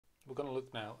We're going to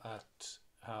look now at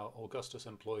how Augustus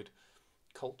employed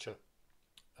culture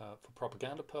for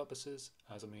propaganda purposes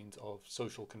as a means of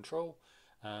social control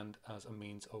and as a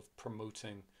means of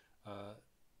promoting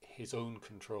his own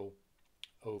control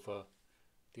over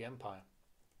the empire.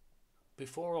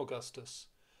 Before Augustus,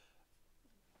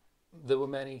 there were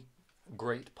many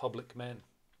great public men,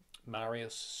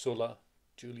 Marius, Sulla,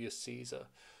 Julius Caesar,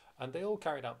 and they all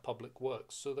carried out public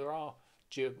works. So there are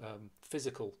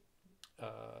physical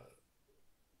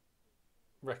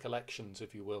recollections,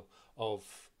 if you will,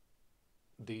 of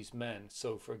these men.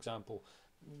 So, for example,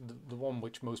 the one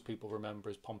which most people remember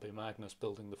is Pompey Magnus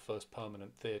building the first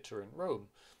permanent theatre in Rome.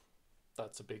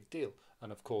 That's a big deal.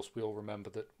 And of course, we all remember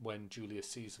that when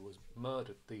Julius Caesar was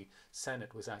murdered, the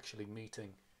Senate was actually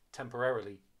meeting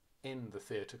temporarily in the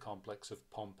theatre complex of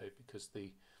Pompey because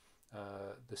the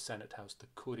Senate house, the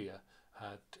Curia,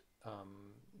 had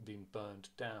been burned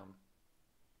down.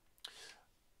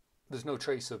 There's no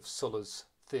trace of Sulla's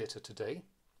theatre today,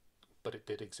 but it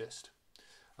did exist.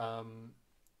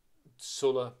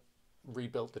 Sulla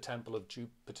rebuilt the temple of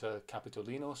Jupiter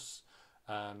Capitolinus,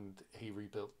 and he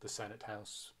rebuilt the Senate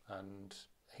house, and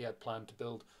he had planned to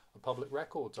build a public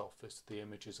records office, the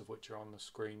images of which are on the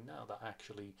screen now. That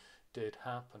actually did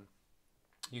happen.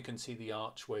 You can see the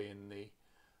archway in the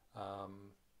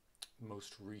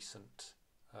most recent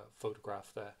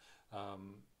photograph there,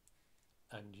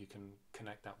 and you can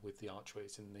connect that with the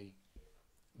archways in the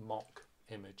mock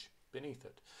image beneath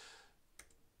it.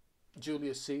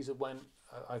 Julius Caesar went,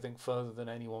 I think, further than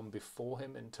anyone before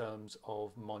him in terms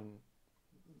of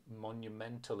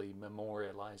monumentally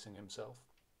memorializing himself.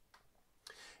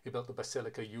 He built the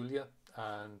Basilica Julia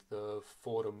and the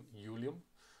Forum Julium,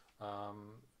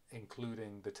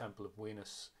 including the Temple of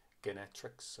Venus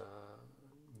Genetrix,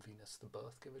 Venus the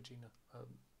birth giver,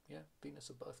 Venus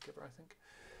the birth giver, I think.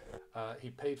 He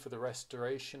paid for the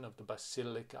restoration of the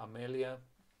Basilica Aemilia,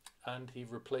 and he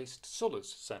replaced Sulla's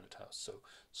Senate house. So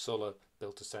Sulla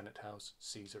built a Senate house,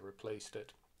 Caesar replaced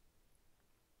it.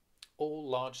 All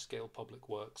large-scale public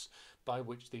works by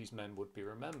which these men would be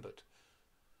remembered.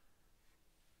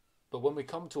 But when we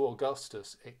come to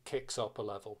Augustus, it kicks up a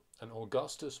level. And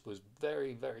Augustus was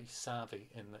very, very savvy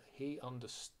in that he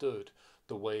understood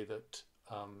the way that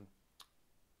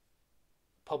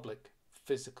public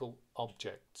physical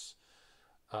objects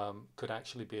could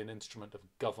actually be an instrument of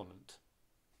government.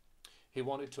 He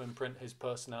wanted to imprint his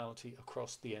personality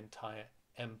across the entire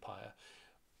empire.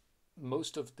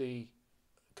 Most of the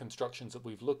constructions that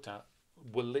we've looked at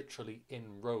were literally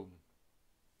in Rome.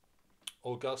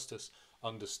 Augustus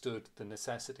understood the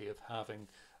necessity of having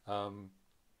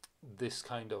this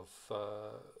kind of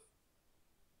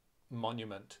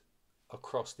monument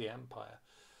across the empire.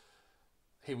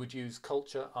 He would use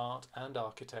culture, art and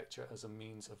architecture as a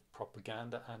means of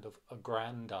propaganda and of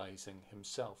aggrandizing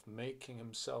himself, making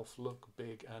himself look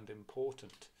big and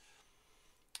important.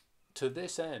 To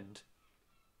this end,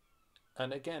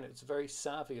 and again, it's very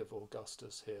savvy of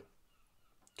Augustus here,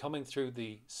 coming through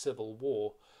the Civil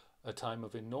War, a time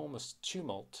of enormous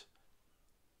tumult,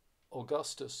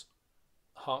 Augustus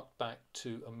harked back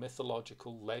to a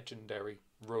mythological, legendary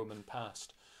Roman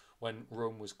past, when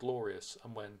Rome was glorious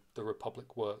and when the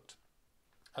Republic worked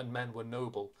and men were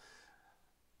noble.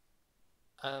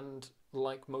 And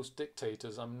like most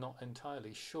dictators, I'm not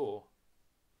entirely sure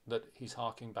that he's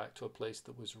harking back to a place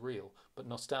that was real. But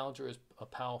nostalgia is a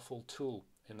powerful tool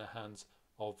in the hands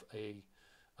of an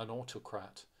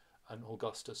autocrat, and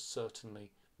Augustus certainly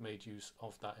made use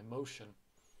of that emotion.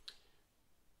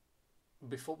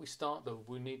 Before we start though,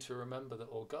 we need to remember that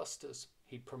Augustus,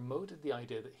 he promoted the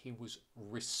idea that he was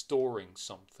restoring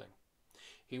something.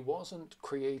 He wasn't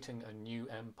creating a new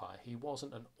empire. He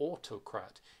wasn't an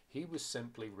autocrat. He was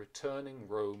simply returning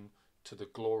Rome to the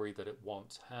glory that it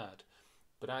once had.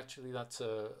 But actually that's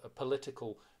a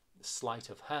political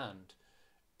sleight of hand,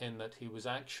 in that he was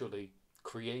actually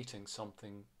creating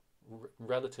something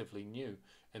relatively new,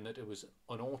 in that it was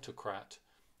an autocrat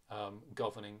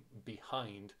governing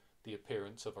behind the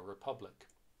appearance of a republic.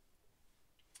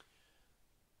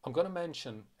 I'm going to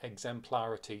mention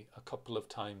exemplarity a couple of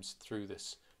times through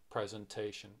this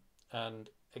presentation, and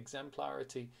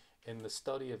exemplarity in the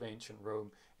study of ancient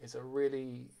Rome is a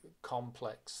really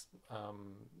complex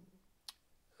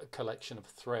collection of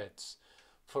threads.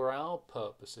 For our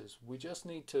purposes, we just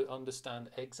need to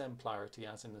understand exemplarity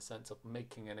as in the sense of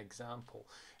making an example.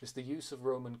 It's the use of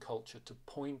Roman culture to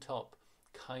point up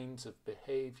kinds of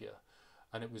behavior,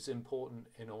 and it was important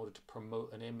in order to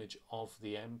promote an image of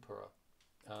the emperor.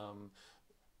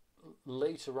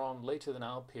 Later than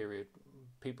our period,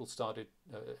 people started,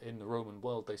 in the Roman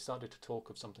world, they started to talk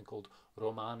of something called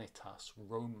Romanitas,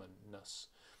 Romanness.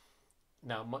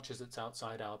 Now, much as it's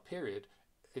outside our period,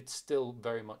 it's still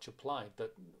very much applied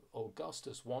that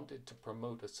Augustus wanted to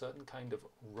promote a certain kind of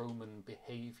Roman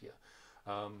behavior,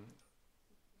 um,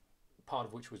 part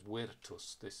of which was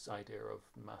virtus, this idea of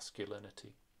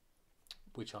masculinity,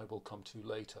 which I will come to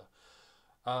later.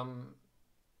 Um,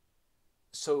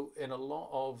 so, in a lot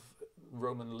of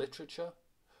Roman literature,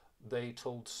 they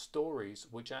told stories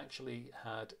which actually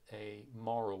had a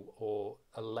moral or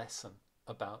a lesson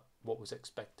about what was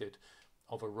expected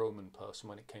of a Roman person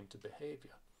when it came to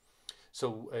behavior.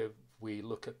 So if we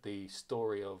look at the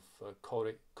story of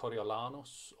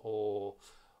Coriolanus or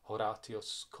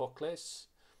Horatius Cocles,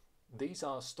 these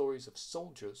are stories of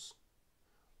soldiers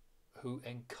who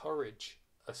encourage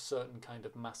a certain kind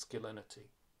of masculinity.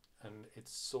 And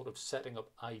it's sort of setting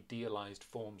up idealized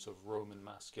forms of Roman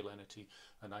masculinity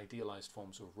and idealized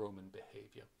forms of Roman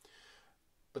behavior.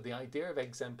 But the idea of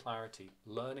exemplarity,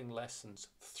 learning lessons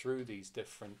through these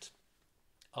different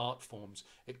art forms,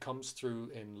 it comes through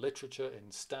in literature,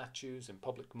 in statues, in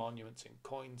public monuments, in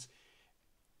coins.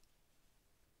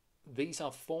 These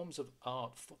are forms of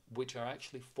art which are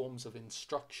actually forms of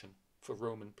instruction for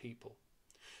Roman people,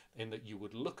 in that you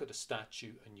would look at a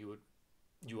statue and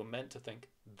you were meant to think,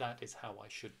 that is how I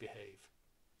should behave.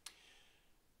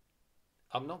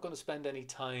 I'm not going to spend any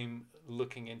time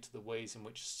looking into the ways in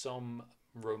which some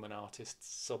Roman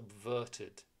artists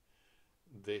subverted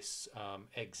this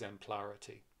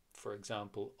exemplarity. For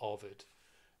example, Ovid,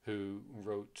 who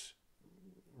wrote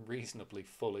reasonably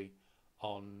fully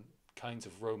on kinds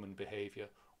of Roman behavior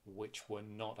which were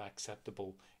not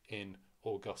acceptable in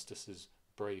Augustus's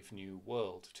Brave New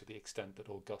World, to the extent that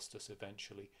Augustus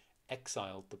eventually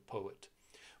exiled the poet.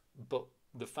 But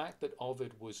the fact that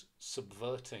Ovid was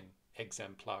subverting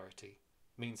exemplarity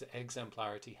means that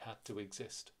exemplarity had to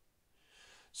exist.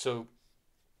 So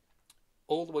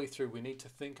all the way through, we need to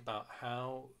think about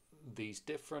how these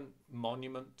different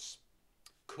monuments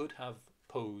could have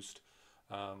posed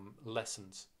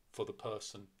lessons for the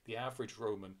person, the average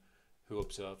Roman who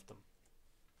observed them.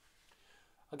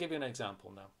 I'll give you an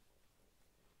example now.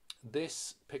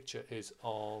 This picture is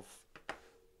of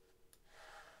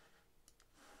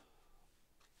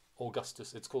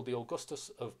Augustus. It's called the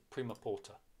Augustus of Prima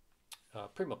Porta.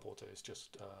 Prima Porta is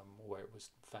just where it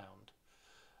was found.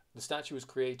 The statue was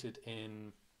created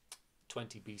in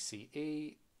 20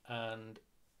 BCE, and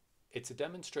it's a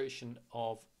demonstration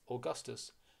of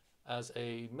Augustus as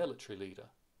a military leader.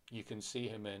 You can see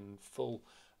him in full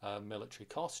military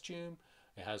costume.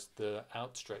 It has the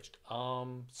outstretched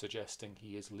arm, suggesting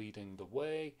he is leading the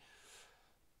way.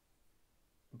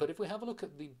 But if we have a look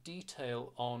at the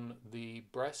detail on the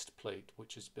breastplate,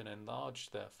 which has been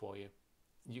enlarged there for you,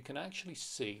 you can actually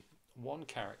see one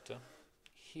character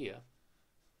here,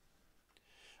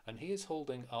 and he is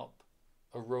holding up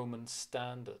a Roman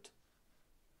standard.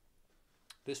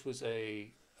 This was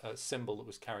a symbol that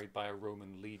was carried by a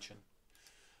Roman legion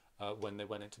when they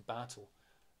went into battle.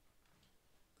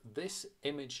 This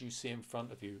image you see in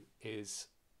front of you is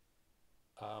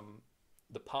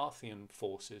the Parthian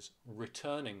forces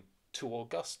returning to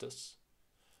Augustus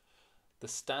the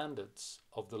standards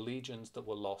of the legions that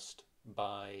were lost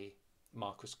by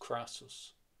Marcus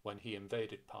Crassus when he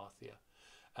invaded Parthia.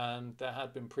 And there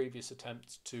had been previous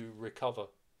attempts to recover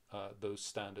those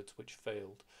standards which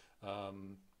failed.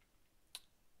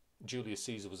 Julius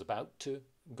Caesar was about to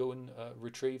go and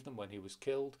retrieve them when he was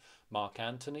killed. Mark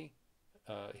Antony,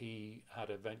 he had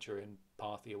a venture in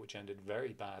Parthia which ended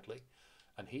very badly,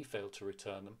 and he failed to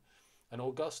return them. And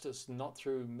Augustus, not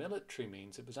through military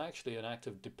means, it was actually an act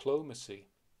of diplomacy.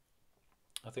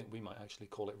 I think we might actually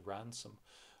call it ransom.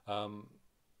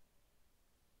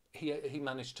 He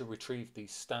managed to retrieve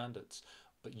these standards,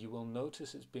 but you will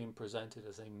notice it's being presented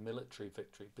as a military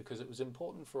victory because it was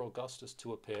important for Augustus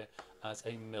to appear as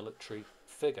a military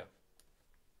figure.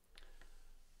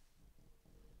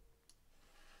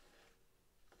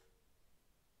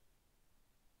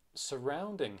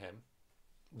 Surrounding him,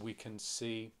 we can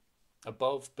see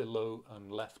above, below,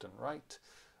 and left and right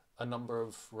a number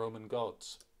of Roman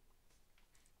gods.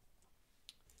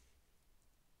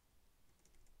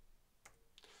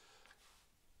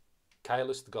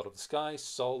 Caelus, the god of the sky,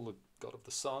 Sol, the god of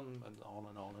the sun, and on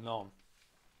and on and on.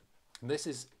 And this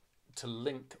is to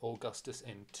link Augustus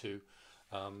into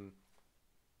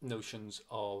notions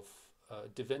of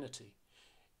divinity.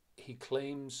 He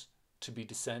claims to be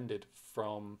descended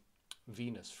from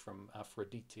Venus, from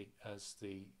Aphrodite, as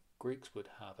the Greeks would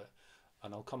have it.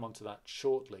 And I'll come on to that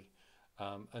shortly.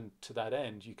 And to that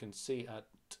end, you can see at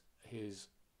his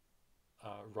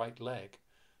right leg,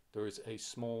 there is a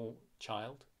small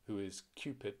child who is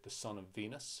Cupid, the son of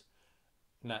Venus,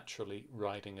 naturally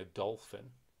riding a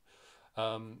dolphin.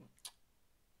 Um,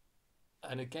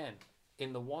 and again,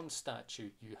 in the one statue,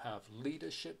 you have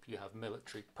leadership, you have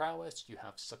military prowess, you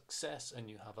have success, and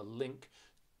you have a link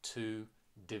to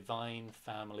divine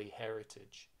family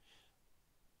heritage.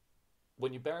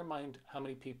 When you bear in mind how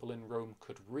many people in Rome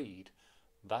could read,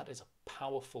 that is a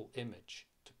powerful image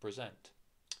to present.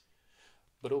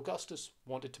 But Augustus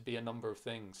wanted to be a number of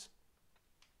things.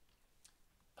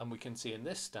 And we can see in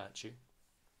this statue,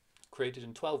 created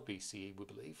in 12 BCE, we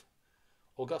believe,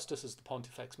 Augustus is the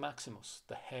Pontifex Maximus,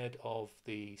 the head of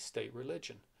the state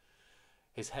religion.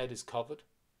 His head is covered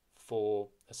for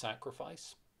a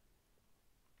sacrifice.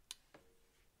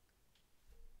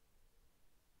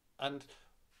 And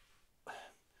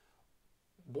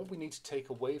what we need to take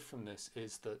away from this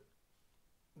is that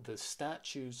the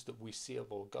statues that we see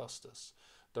of Augustus,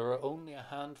 there are only a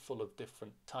handful of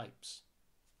different types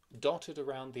dotted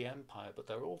around the empire, but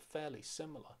they're all fairly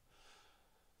similar.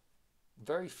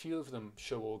 Very few of them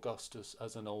show Augustus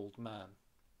as an old man.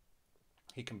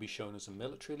 He can be shown as a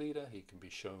military leader, he can be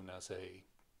shown as a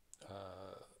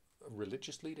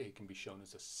religious leader, he can be shown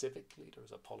as a civic leader,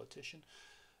 as a politician,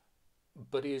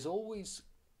 but he is always,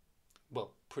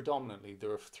 well, predominantly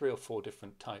there are 3 or 4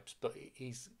 different types, but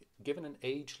he's given an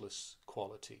ageless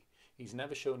quality. He's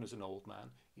never shown as an old man,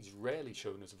 he's rarely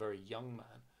shown as a very young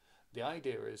man. The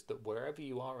idea is that wherever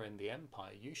you are in the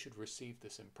empire, you should receive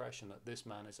this impression that this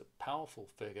man is a powerful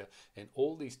figure in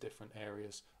all these different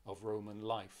areas of Roman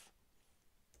life.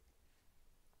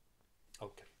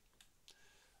 Okay.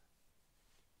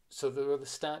 So there are the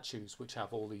statues which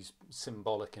have all these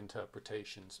symbolic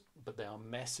interpretations, but they are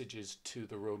messages to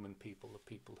the Roman people, the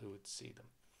people who would see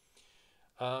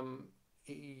them.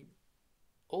 He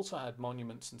also had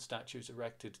monuments and statues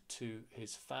erected to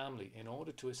his family in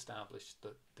order to establish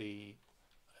that the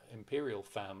imperial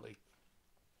family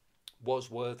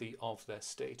was worthy of their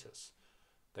status.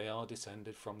 They are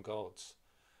descended from gods.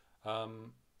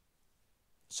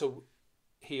 So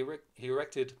he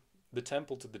erected the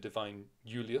temple to the divine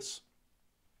Julius,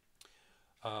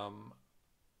 who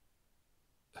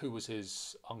was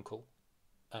his uncle,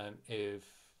 and if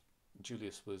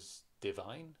Julius was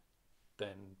divine,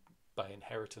 then by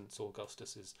inheritance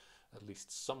Augustus is at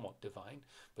least somewhat divine.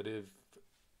 But if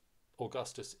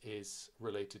Augustus is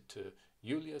related to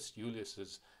Julius, Julius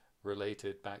is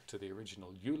related back to the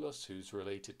original Iulus, who's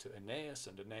related to Aeneas,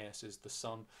 and Aeneas is the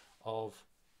son of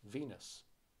Venus.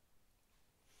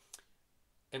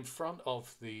 In front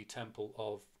of the temple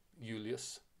of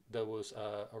Julius there was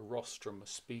a rostrum, a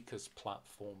speaker's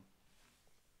platform,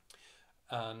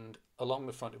 and along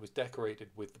the front it was decorated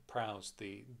with the prows,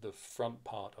 the front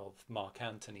part of Mark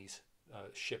Antony's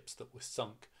ships that were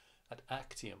sunk at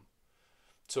Actium.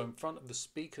 So in front of the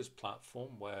speaker's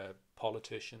platform, where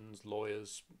politicians,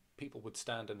 lawyers, people would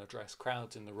stand and address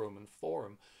crowds in the Roman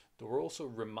Forum, there were also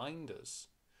reminders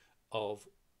of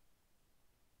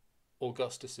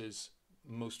Augustus's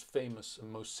most famous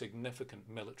and most significant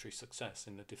military success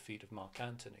in the defeat of Mark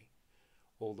Antony,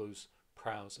 all those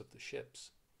prows of the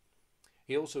ships.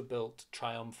 He also built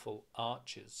triumphal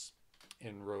arches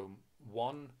in Rome,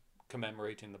 one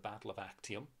commemorating the Battle of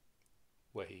Actium,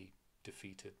 where he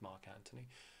defeated Mark Antony,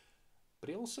 but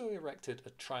he also erected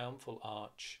a triumphal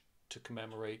arch to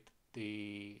commemorate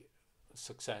the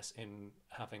success in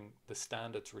having the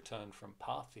standards returned from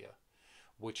Parthia,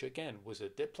 which again was a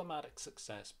diplomatic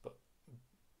success, but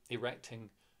erecting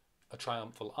a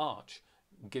triumphal arch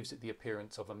gives it the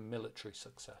appearance of a military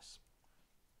success.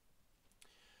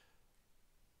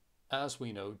 As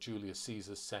we know, Julius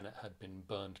Caesar's Senate had been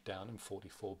burned down in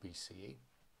 44 BCE.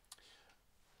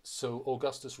 So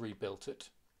Augustus rebuilt it.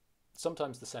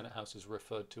 Sometimes the Senate House is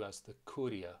referred to as the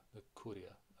Curia,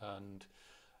 and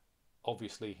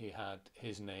obviously he had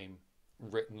his name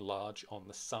written large on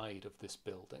the side of this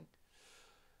building.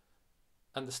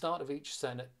 And the start of each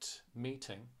Senate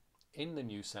meeting in the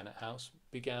new Senate House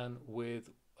began with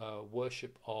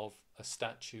worship of a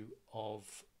statue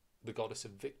of the goddess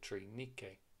of victory,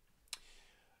 Nike,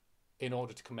 in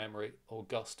order to commemorate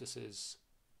Augustus's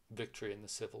victory in the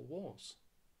civil wars.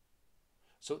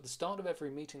 So at the start of every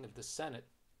meeting of the Senate,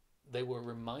 they were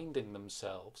reminding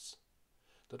themselves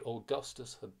that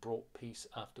Augustus had brought peace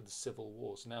after the civil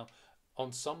wars. Now,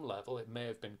 on some level, it may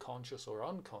have been conscious or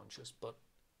unconscious, but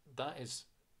that is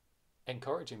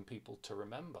encouraging people to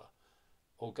remember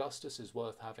Augustus is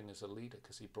worth having as a leader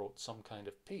because he brought some kind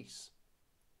of peace.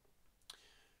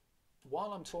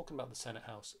 While I'm talking about the Senate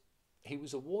House, he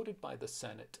was awarded by the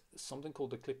Senate something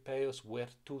called the Clipeos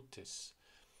Virtutis,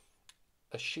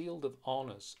 a shield of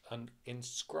honors, and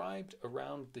inscribed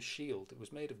around the shield, it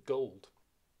was made of gold.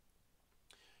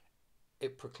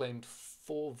 It proclaimed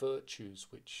 4 virtues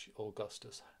which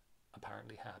Augustus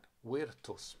apparently had.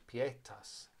 Virtus,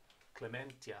 pietas,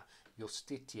 clementia,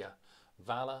 justitia,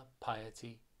 valor,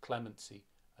 piety, clemency,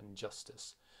 and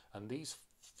justice. And these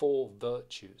four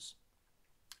virtues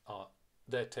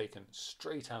they're taken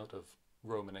straight out of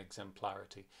Roman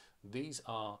exemplarity. These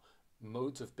are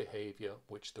modes of behavior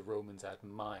which the Romans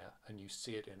admire, and you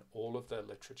see it in all of their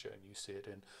literature, and you see it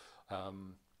in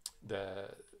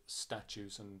their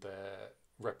statues and their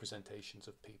representations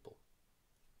of people.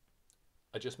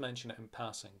 I just mention it in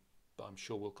passing, but I'm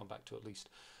sure we'll come back to at least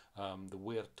the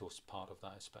virtus part of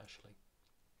that especially.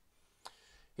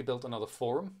 He built another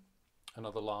forum,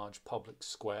 another large public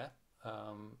square,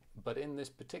 but in this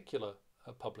particular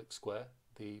public square,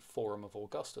 the Forum of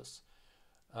Augustus,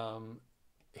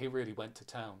 he really went to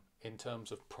town in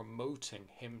terms of promoting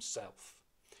himself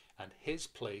and his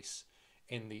place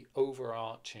in the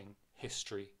overarching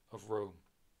history of Rome.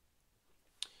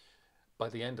 By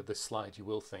the end of this slide, you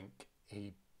will think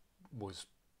he was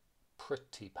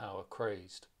pretty power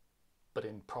crazed, but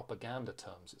in propaganda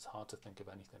terms, it's hard to think of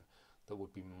anything that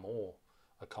would be more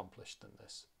accomplished than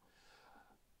this.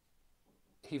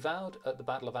 He vowed at the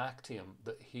Battle of Actium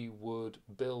that he would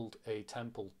build a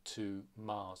temple to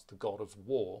Mars, the god of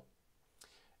war,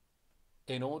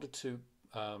 in order to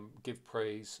give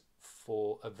praise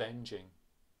for avenging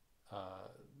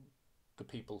the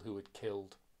people who had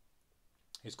killed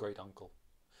his great uncle.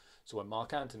 So when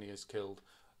Mark Antony is killed,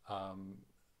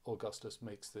 Augustus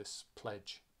makes this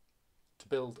pledge to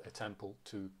build a temple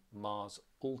to Mars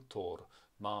Ultor,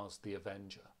 Mars the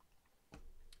Avenger.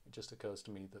 It just occurs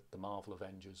to me that the Marvel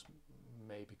Avengers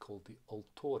may be called the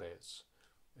Ultores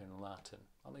in Latin.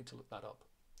 I'll need to look that up.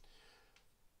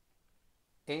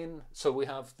 So we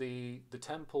have the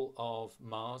temple of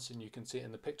Mars, and you can see it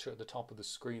in the picture at the top of the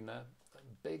screen there, a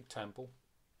big temple,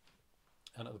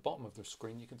 and at the bottom of the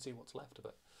screen you can see what's left of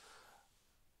it.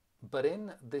 But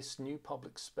in this new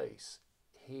public space,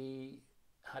 he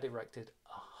had erected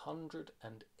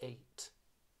 108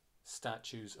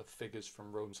 statues of figures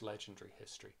from Rome's legendary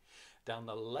history. Down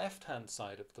the left-hand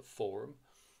side of the forum,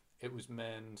 it was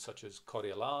men such as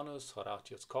Coriolanus,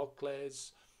 Horatius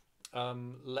Cocles,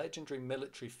 legendary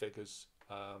military figures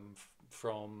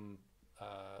from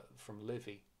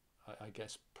Livy, I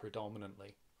guess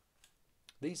predominantly.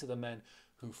 These are the men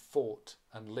who fought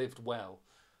and lived well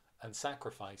and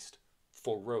sacrificed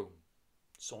for Rome.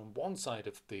 So on one side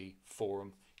of the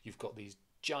forum, you've got these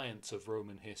giants of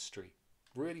Roman history,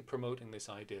 really promoting this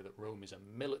idea that Rome is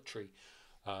a military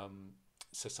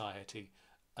society,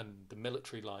 and the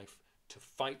military life, to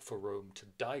fight for Rome, to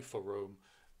die for Rome,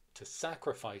 to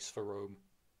sacrifice for Rome,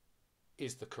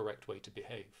 is the correct way to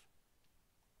behave.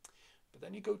 But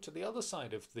then you go to the other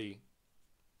side of the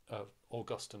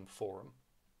Augustan forum,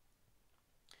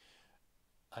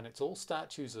 and it's all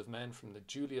statues of men from the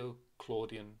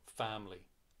Julio-Claudian family,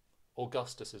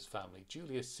 Augustus's family,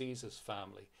 Julius Caesar's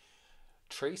family,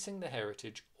 tracing the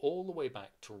heritage all the way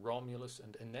back to Romulus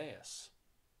and Aeneas.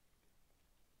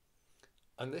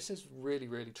 And this is really,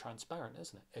 really transparent,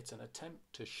 isn't it? It's an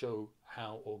attempt to show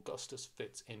how Augustus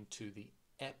fits into the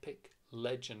epic,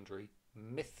 legendary,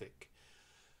 mythic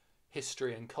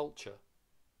history and culture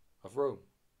of Rome.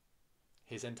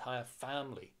 His entire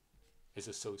family is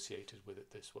associated with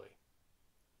it this way.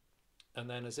 And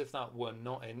then, as if that were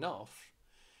not enough,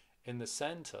 in the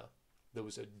center there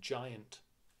was a giant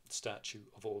statue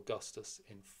of Augustus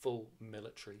in full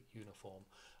military uniform.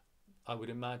 I would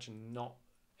imagine not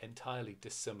entirely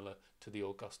dissimilar to the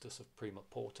Augustus of Prima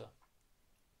Porta.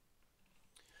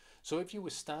 So if you were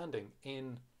standing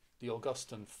in the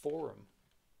Augustan Forum,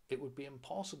 it would be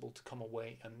impossible to come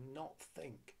away and not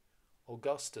think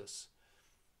Augustus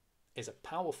is a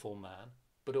powerful man,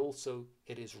 but also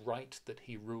it is right that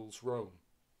he rules Rome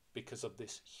because of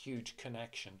this huge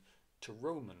connection to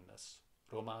Romanness,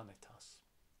 Romanitas.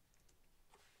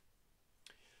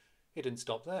 He didn't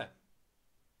stop there.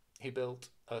 He built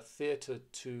a theatre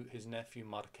to his nephew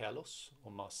Marcellus,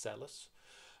 or Marcellus,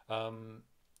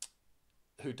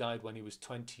 who died when he was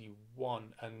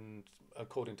 21, and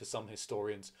according to some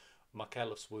historians,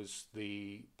 Marcellus was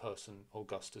the person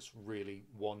Augustus really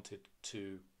wanted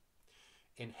to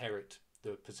inherit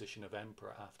the position of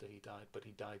emperor after he died, but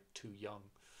he died too young.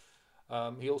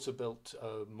 He also built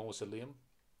a mausoleum.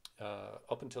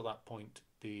 Up until that point,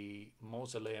 the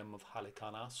mausoleum of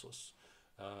Halicarnassus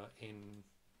in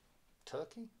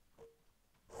Turkey?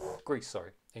 Greece,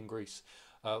 sorry, in Greece,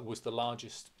 was the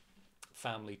largest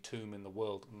family tomb in the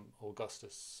world.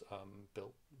 Augustus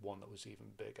built one that was even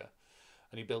bigger,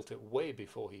 and he built it way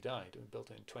before he died. He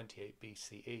built it in 28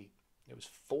 BCE. It was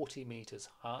 40 meters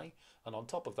high, and on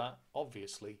top of that,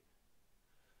 obviously,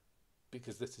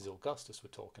 because this is Augustus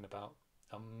we're talking about,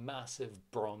 a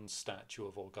massive bronze statue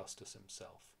of Augustus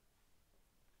himself.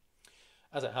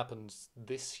 As it happens,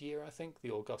 this year, I think,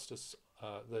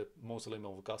 the Mausoleum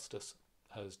of Augustus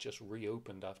has just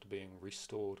reopened after being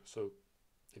restored. So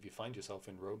if you find yourself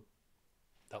in Rome,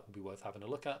 that would be worth having a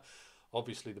look at.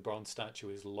 Obviously, the bronze statue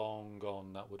is long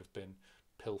gone. That would have been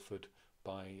pilfered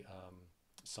by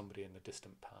somebody in the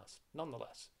distant past.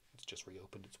 Nonetheless, it's just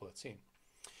reopened. It's worth seeing.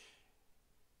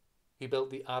 He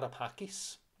built the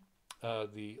Arapakis,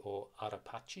 or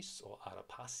Arapachis, or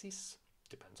Arapacis,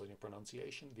 depends on your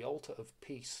pronunciation, the altar of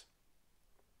peace.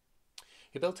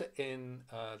 He built it in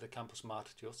the Campus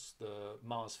Martius, the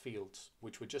Mars Fields,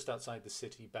 which were just outside the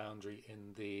city boundary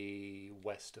in the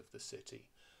west of the city,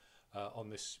 on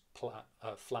this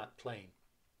flat plain.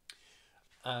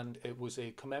 And it was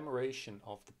a commemoration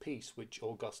of the peace which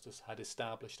Augustus had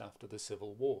established after the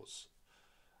civil wars.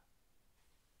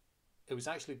 It was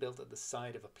actually built at the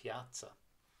side of a piazza,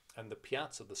 and the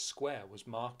piazza, the square, was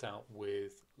marked out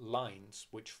with lines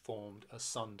which formed a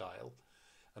sundial,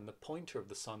 and the pointer of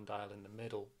the sundial in the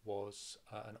middle was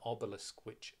an obelisk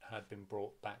which had been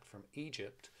brought back from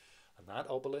Egypt, and that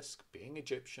obelisk, being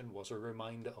Egyptian, was a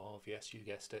reminder of, yes, you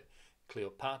guessed it,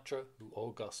 Cleopatra, who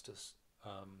Augustus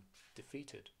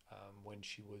defeated when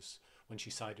she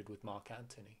sided with Mark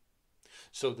Antony.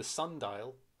 So the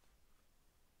sundial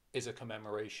is a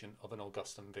commemoration of an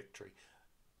Augustan victory.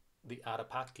 The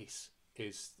Arapakis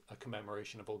is a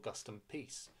commemoration of Augustan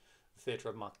peace. The Theatre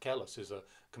of Marcellus is a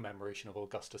commemoration of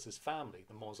Augustus's family.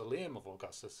 The Mausoleum of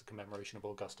Augustus is a commemoration of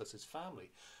Augustus's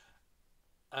family.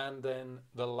 And then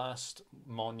the last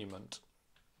monument,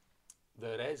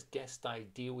 the Res Gestae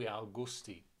Divi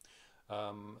Augusti,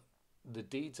 the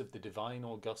deeds of the divine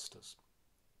Augustus.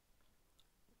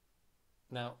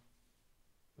 Now,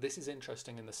 this is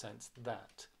interesting in the sense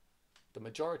that the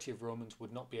majority of Romans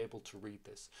would not be able to read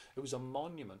this. It was a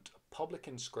monument, a public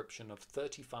inscription of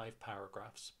 35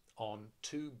 paragraphs on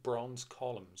 2 bronze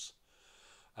columns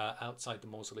outside the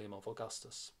Mausoleum of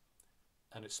Augustus.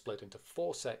 And it's split into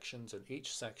 4 sections, and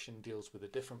each section deals with a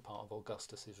different part of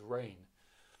Augustus's reign.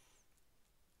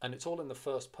 And it's all in the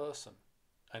first person.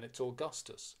 And it's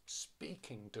Augustus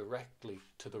speaking directly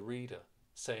to the reader,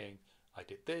 saying, I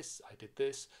did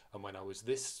this, and when I was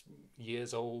this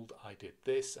years old, I did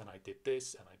this, and I did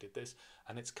this, and I did this.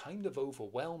 And it's kind of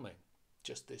overwhelming,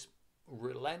 just this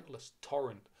relentless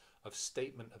torrent of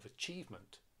statement of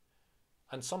achievement.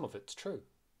 And some of it's true.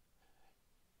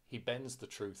 He bends the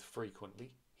truth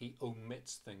frequently. He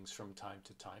omits things from time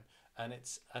to time. And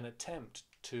it's an attempt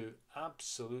to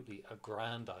absolutely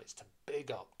aggrandize, to big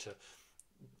up, to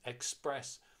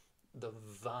express the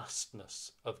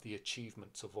vastness of the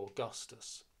achievements of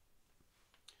Augustus.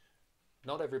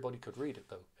 Not everybody could read it,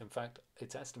 though. In fact,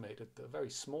 it's estimated that a very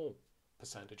small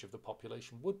percentage of the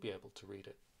population would be able to read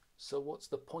it. So what's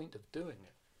the point of doing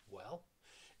it? Well,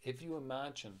 if you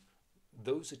imagine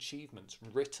those achievements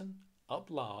written up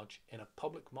large in a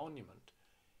public monument,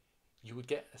 you would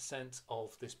get a sense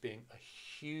of this being a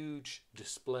huge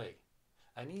display.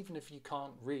 And even if you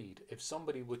can't read, if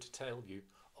somebody were to tell you,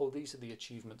 oh, these are the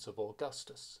achievements of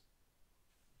Augustus,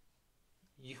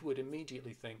 you would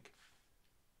immediately think,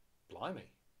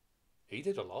 blimey, he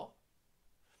did a lot.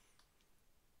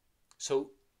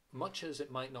 So much as it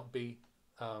might not be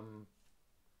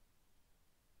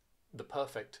the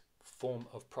perfect form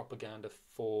of propaganda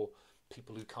for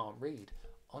people who can't read,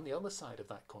 on the other side of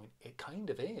that coin, it kind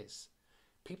of is.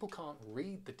 People can't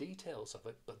read the details of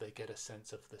it, but they get a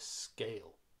sense of the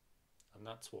scale. And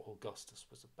that's what Augustus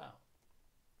was about.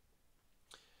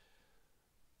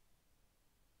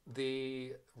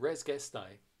 The Res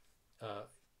Gestae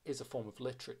is a form of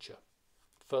literature.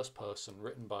 First person,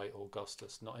 written by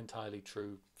Augustus, not entirely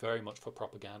true, very much for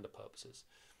propaganda purposes.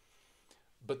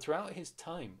 But throughout his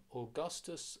time,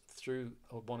 Augustus, through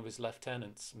one of his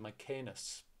lieutenants,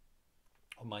 Maecenas,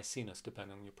 or Maecenas,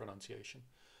 depending on your pronunciation,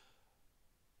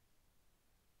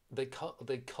 they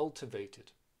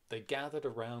cultivated, they gathered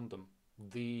around them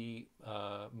the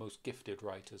most gifted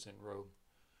writers in Rome.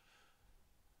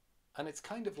 And it's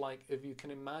kind of like, if you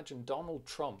can imagine Donald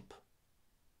Trump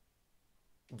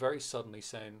very suddenly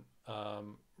saying,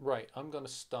 right, I'm going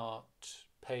to start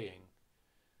paying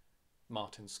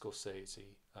Martin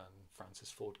Scorsese and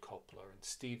Francis Ford Coppola and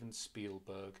Steven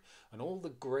Spielberg and all the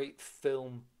great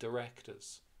film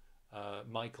directors,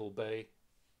 Michael Bay,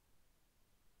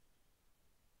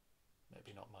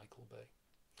 maybe not Michael Bay,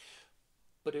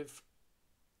 but if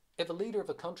a leader of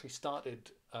a country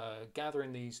started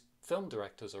gathering these film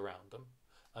directors around them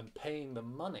and paying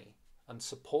them money and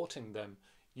supporting them,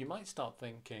 you might start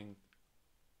thinking,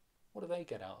 what do they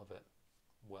get out of it?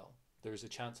 Well, there is a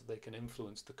chance that they can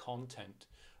influence the content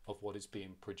of what is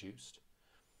being produced,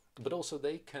 but also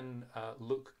they can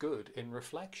look good in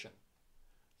reflection.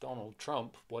 Donald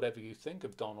Trump, whatever you think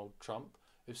of Donald Trump,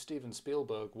 if Steven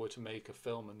Spielberg were to make a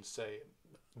film and say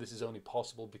this is only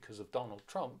possible because of Donald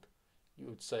Trump, you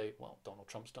would say, well, Donald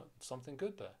Trump's done something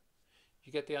good there.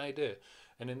 You get the idea.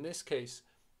 And in this case,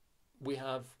 we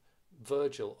have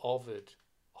Virgil, Ovid,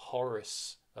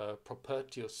 Horace,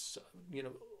 Propertius,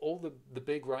 all the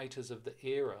big writers of the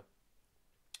era.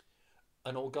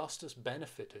 And Augustus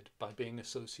benefited by being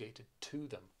associated to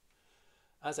them.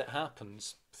 As it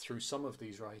happens, through some of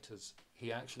these writers,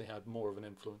 he actually had more of an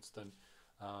influence than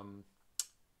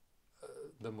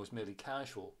was merely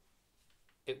casual.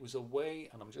 It was a way,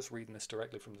 and I'm just reading this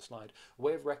directly from the slide, a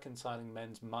way of reconciling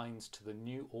men's minds to the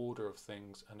new order of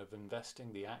things and of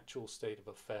investing the actual state of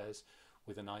affairs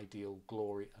with an ideal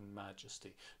glory and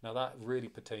majesty. Now that really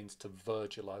pertains to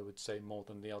Virgil, I would say, more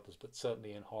than the others, but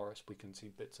certainly in Horace we can see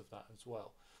bits of that as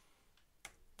well.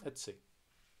 Let's see.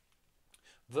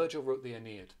 Virgil wrote the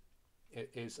Aeneid.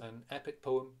 It is an epic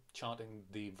poem charting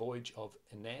the voyage of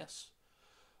Aeneas,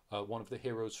 one of the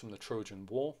heroes from the Trojan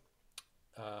War.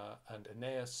 And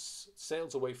Aeneas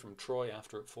sails away from Troy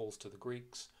after it falls to the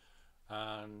Greeks,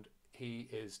 and he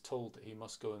is told that he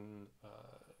must go and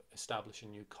establish a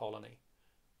new colony,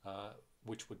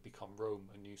 which would become Rome,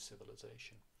 a new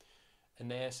civilization.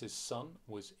 Aeneas' son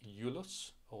was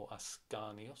Iulus, or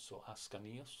Ascanius,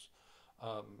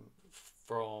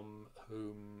 from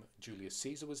whom Julius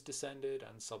Caesar was descended,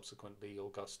 and subsequently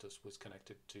Augustus was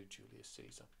connected to Julius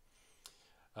Caesar.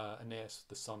 Aeneas,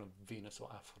 the son of Venus or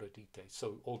Aphrodite.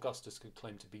 So Augustus could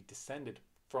claim to be descended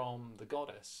from the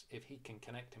goddess if he can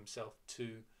connect himself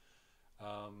to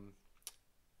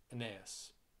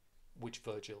Aeneas, which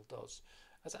Virgil does.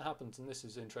 As it happens, and this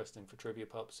is interesting for trivia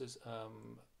purposes,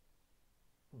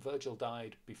 Virgil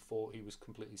died before he was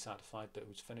completely satisfied that it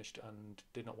was finished and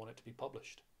did not want it to be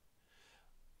published.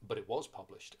 But it was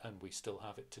published and we still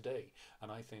have it today. And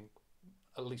I think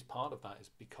at least part of that is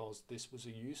because this was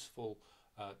a useful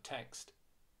text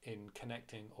in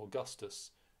connecting Augustus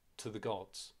to the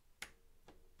gods.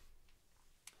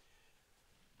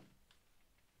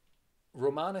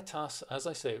 Romanitas, as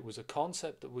I say, it was a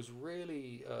concept that was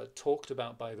really talked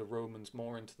about by the Romans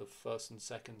more into the 1st and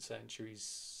 2nd centuries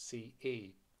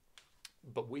CE,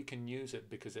 but we can use it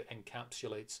because it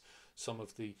encapsulates some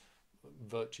of the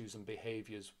virtues and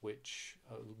behaviors which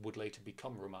would later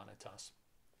become Romanitas.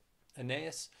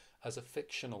 Aeneas as a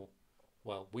fictional,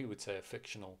 well, we would say a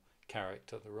fictional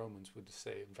character, the Romans would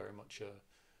say very much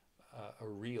a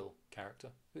real character.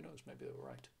 Who knows, maybe they were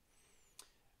right.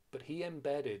 But he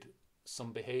embedded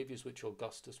some behaviors which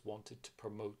Augustus wanted to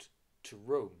promote to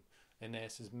Rome.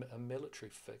 Aeneas is a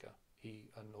military figure.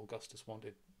 And Augustus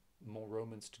wanted more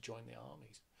Romans to join the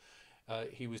armies.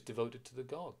 He was devoted to the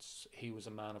gods. He was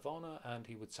a man of honor, and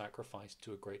he would sacrifice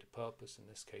to a greater purpose, in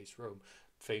this case Rome.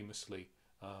 Famously,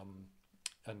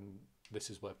 and this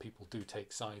is where people do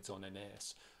take sides on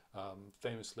Aeneas,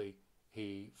 famously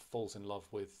he falls in love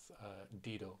with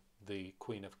Dido, the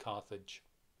queen of Carthage,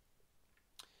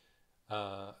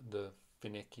 the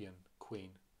Phoenician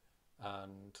queen,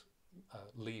 and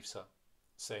leaves her,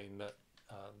 saying that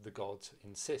the gods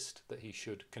insist that he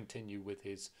should continue with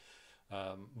his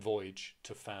voyage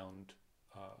to found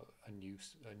a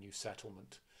new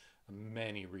settlement. And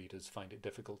many readers find it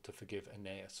difficult to forgive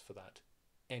Aeneas for that.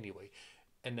 Anyway,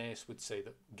 Aeneas would say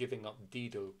that giving up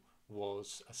Dido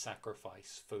was a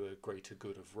sacrifice for the greater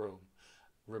good of Rome.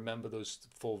 Remember those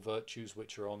 4 virtues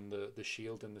which are on the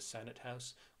shield in the Senate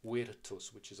House?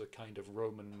 Virtus, which is a kind of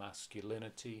Roman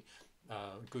masculinity,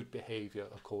 good behavior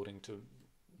according to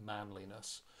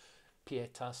manliness.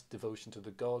 Pietas, devotion to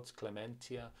the gods.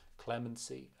 Clementia,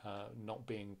 clemency, not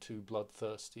being too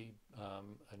bloodthirsty,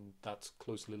 and that's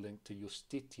closely linked to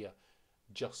justitia,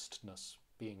 justness,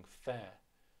 being fair.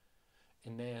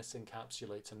 Aeneas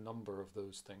encapsulates a number of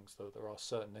those things, though there are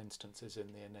certain instances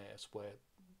in the Aeneas where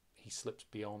he slips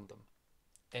beyond them.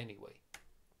 Anyway,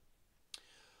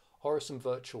 Horace and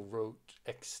Virgil wrote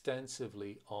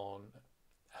extensively on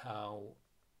how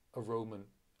a Roman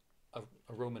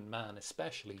man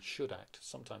especially should act,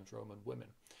 sometimes Roman women.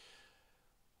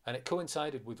 And it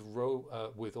coincided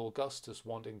with Augustus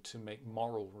wanting to make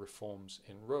moral reforms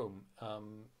in Rome.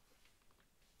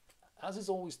 As is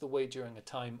always the way during a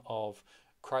time of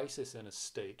crisis in a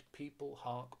state, people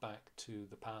hark back to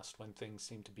the past when things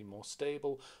seem to be more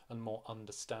stable and more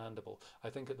understandable. I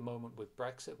think at the moment with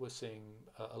Brexit we're seeing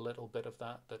a little bit of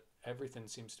that everything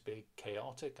seems to be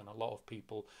chaotic, and a lot of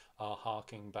people are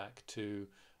harking back to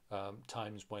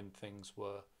times when things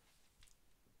were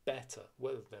better.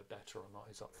 Whether they're better or not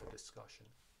is up for discussion.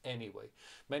 anyway.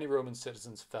 Many Roman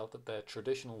citizens felt that their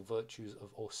traditional virtues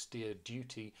of austere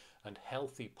duty and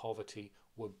healthy poverty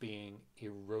were being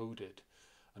eroded.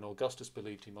 And Augustus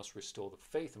believed he must restore the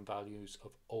faith and values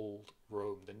of old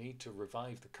Rome, the need to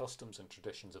revive the customs and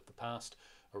traditions of the past,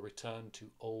 a return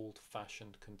to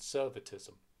old-fashioned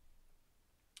conservatism.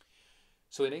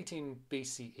 So in 18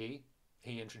 BCE,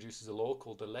 he introduces a law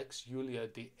called the Lex Julia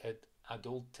de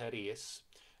Adulteriis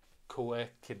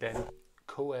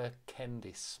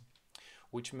Coercendis,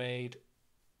 which made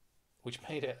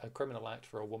it a criminal act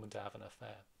for a woman to have an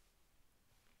affair.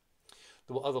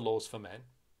 There were other laws for men,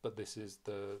 but this is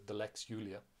the Lex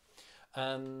Julia.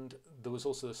 And there was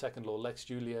also the second law, Lex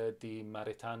Julia de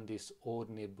Maritandis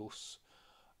Ordinibus,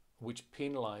 which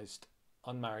penalized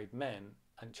unmarried men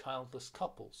and childless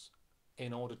couples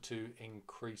in order to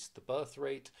increase the birth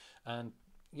rate. And,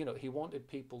 you know, he wanted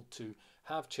people to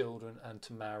have children and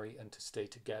to marry and to stay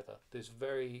together. This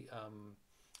very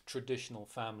traditional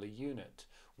family unit,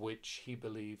 which he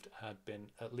believed had been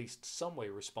at least some way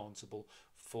responsible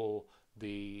for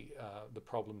the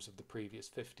problems of the previous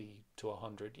 50 to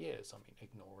 100 years. I mean,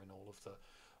 ignoring all of the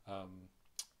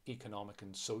economic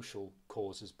and social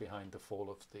causes behind the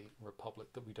fall of the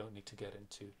Republic that we don't need to get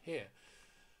into here.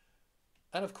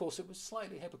 And of course, it was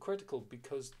slightly hypocritical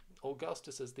because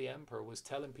Augustus, as the emperor, was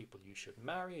telling people you should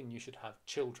marry and you should have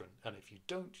children, and if you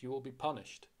don't, you will be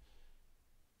punished.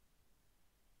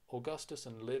 Augustus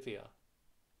and Livia,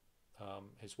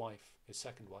 his wife, his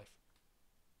second wife,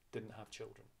 didn't have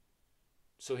children.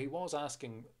 So he was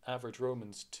asking average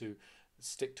Romans to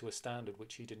stick to a standard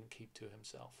which he didn't keep to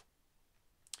himself.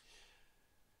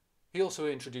 He also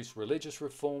introduced religious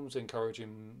reforms,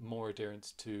 encouraging more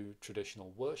adherence to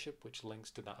traditional worship, which links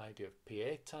to the idea of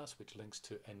pietas, which links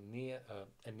to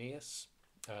Aeneas.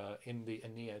 In the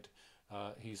Aeneid,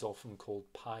 he's often called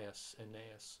pious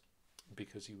Aeneas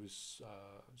because he was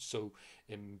so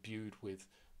imbued with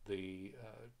the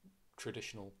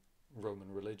traditional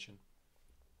Roman religion.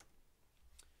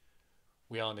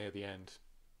 We are near the end,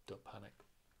 don't panic.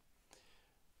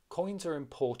 Coins are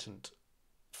important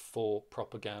for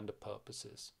propaganda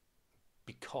purposes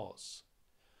because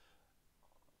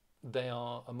they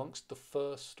are amongst the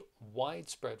first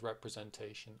widespread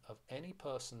representation of any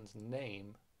person's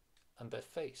name and their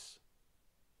face.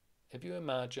 If you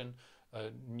imagine a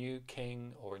new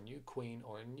king or a new queen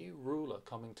or a new ruler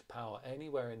coming to power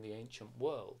anywhere in the ancient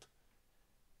world,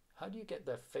 how do you get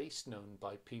their face known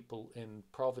by people in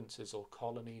provinces or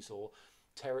colonies or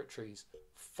territories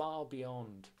far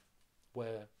beyond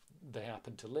where they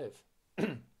happen to live?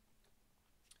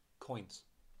 Coins.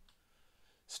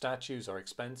 Statues are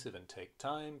expensive and take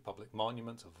time. Public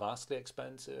monuments are vastly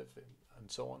expensive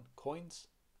and so on. Coins,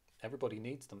 everybody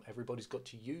needs them. Everybody's got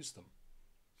to use them.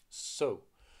 So,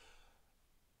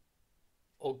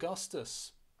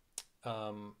 Augustus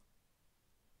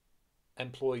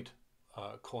employed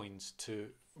coins to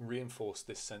reinforce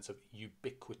this sense of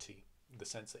ubiquity, the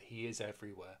sense that he is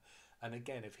everywhere. And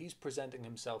again, if he's presenting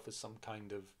himself as some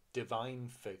kind of divine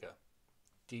figure,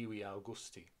 Divi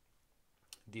Augustus,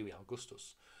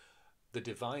 the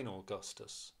divine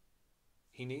Augustus,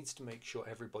 he needs to make sure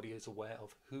everybody is aware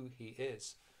of who he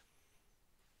is.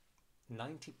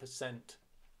 90%,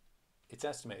 it's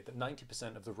estimated that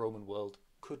 90% of the Roman world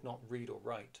could not read or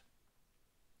write.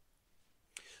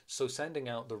 So sending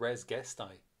out the res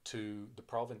gestae to the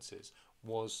provinces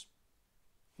was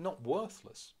not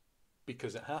worthless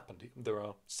because it happened. There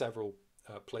are several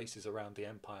places around the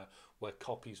empire where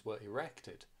copies were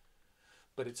erected,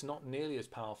 but it's not nearly as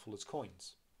powerful as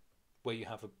coins, where you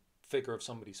have a figure of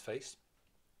somebody's face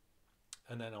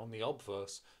and then on the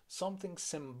obverse something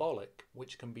symbolic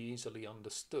which can be easily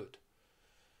understood.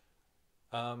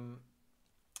 And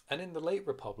in the late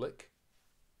Republic,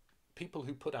 people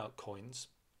who put out coins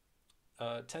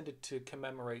tended to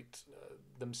commemorate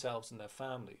themselves and their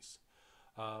families.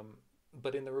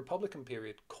 But in the Republican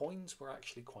period, coins were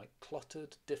actually quite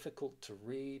cluttered, difficult to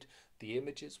read. The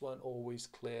images weren't always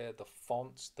clear. The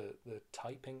fonts, the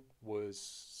typing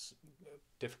was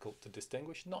difficult to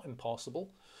distinguish. Not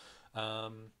impossible.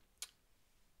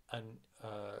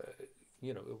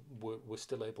 You know, we're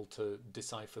still able to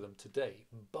decipher them today.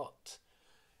 But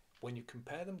when you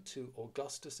compare them to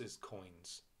Augustus's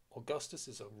coins,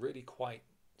 Augustus are really quite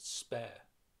spare,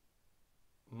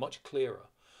 much clearer.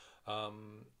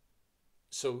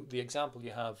 So the example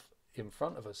you have in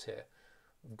front of us here,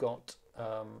 we've got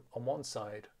on one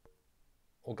side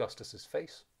Augustus's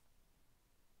face.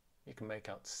 You can make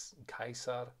out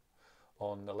Caesar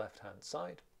on the left-hand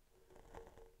side.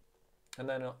 And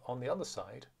then on the other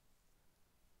side,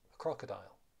 a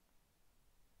crocodile.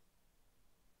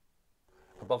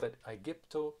 Above it,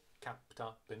 Aegypto,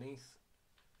 capta beneath.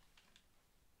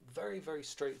 Very, very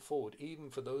straightforward, even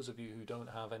for those of you who don't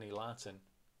have any Latin,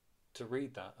 to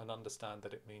read that and understand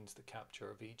that it means the capture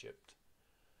of Egypt.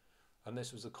 And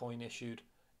this was a coin issued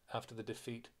after the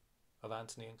defeat of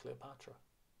Antony and Cleopatra.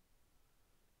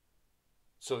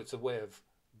 So it's a way of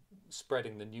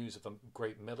spreading the news of a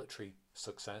great military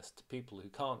success to people who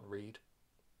can't read,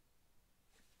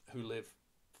 who live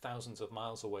thousands of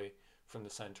miles away from the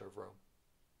center of Rome.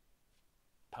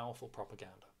 Powerful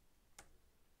propaganda.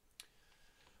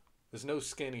 There's no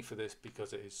skinny for this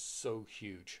because it is so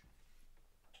huge.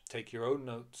 Take your own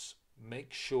notes.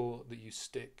 Make sure that you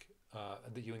stick,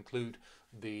 that you include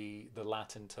the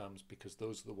Latin terms, because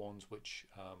those are the ones which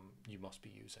you must be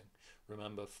using.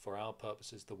 Remember, for our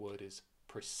purposes, the word is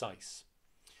precise.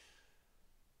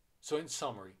 So in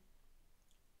summary,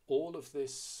 all of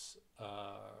this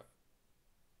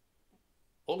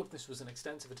was an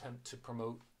extensive attempt to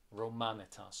promote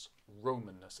Romanitas,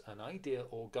 Romanness, an idea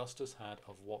Augustus had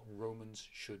of what Romans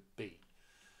should be.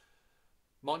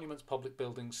 Monuments, public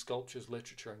buildings, sculptures,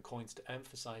 literature and coins to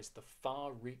emphasize the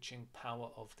far-reaching power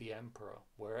of the emperor.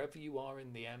 Wherever you are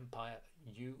in the empire,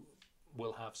 you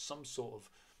will have some sort of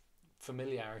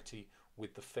familiarity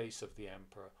with the face of the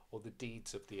emperor, or the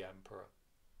deeds of the emperor,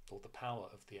 or the power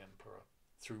of the emperor,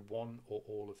 through one or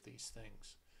all of these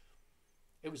things.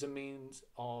 It was a means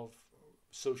of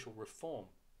social reform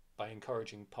by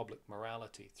encouraging public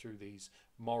morality through these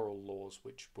moral laws,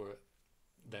 which were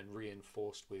then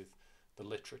reinforced with the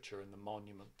literature and the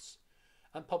monuments,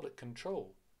 and public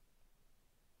control.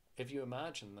 If you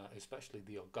imagine that, especially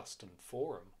the Augustan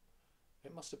Forum,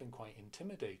 it must have been quite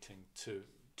intimidating to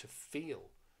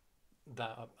feel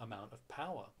that amount of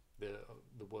power.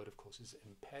 The word, of course, is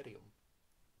imperium.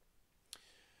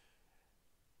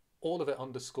 All of it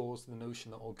underscores the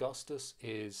notion that Augustus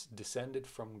is descended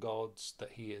from gods,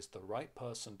 that he is the right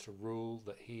person to rule,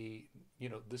 that he,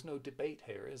 there's no debate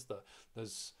here, is there?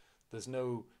 There's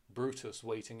no Brutus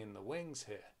waiting in the wings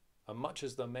here. And much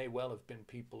as there may well have been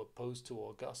people opposed to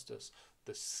Augustus,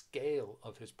 the scale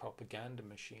of his propaganda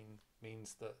machine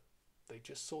means that they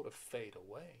just sort of fade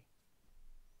away.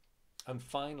 And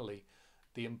finally,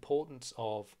 the importance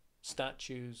of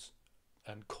statues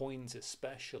and coins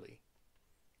especially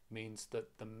means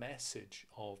that the message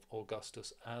of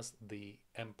Augustus as the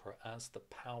emperor, as the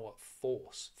power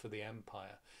force for the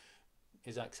empire,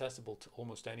 is accessible to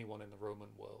almost anyone in the Roman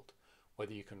world.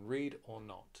 Whether you can read or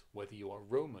not, whether you are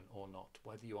Roman or not,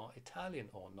 whether you are Italian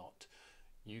or not,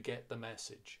 you get the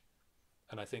message.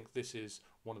 And I think this is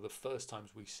one of the first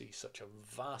times we see such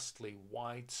a vastly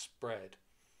widespread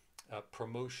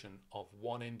promotion of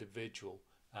one individual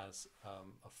as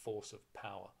a force of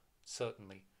power,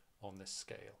 certainly on this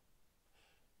scale.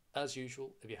 As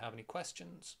usual, if you have any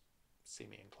questions, see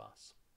me in class.